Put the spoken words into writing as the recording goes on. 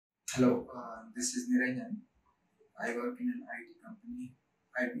Hello, this is Niranjan. I work in an IT company,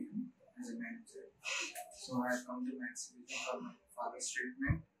 IBM, as a manager. So I have come to Maxivision for my father's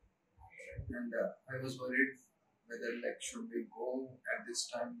treatment, and I was worried whether should we go at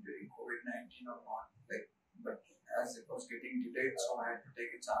this time during COVID-19 or not. But as it was getting delayed, so I had to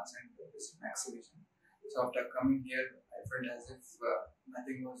take a chance and visit Maxivision. So after coming here, I felt as if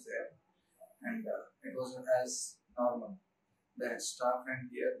nothing was there, and it was as normal. The staff and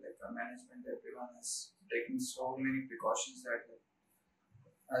here, management, everyone has taken so many precautions that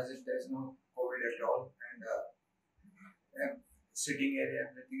as if there's no COVID at all, and sitting area,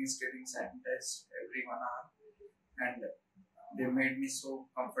 everything is getting sanitized every 1 hour, and they made me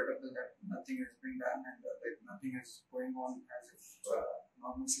so comfortable that nothing has been done, and nothing is going on as if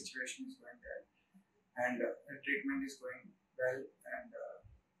normal situation is going there, and the treatment is going well, and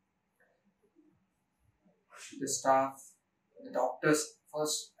the staff, the doctors.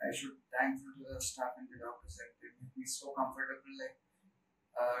 First, I should thankful to the staff and the doctors that they made me so comfortable,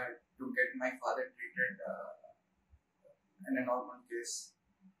 to get my father treated in a normal case.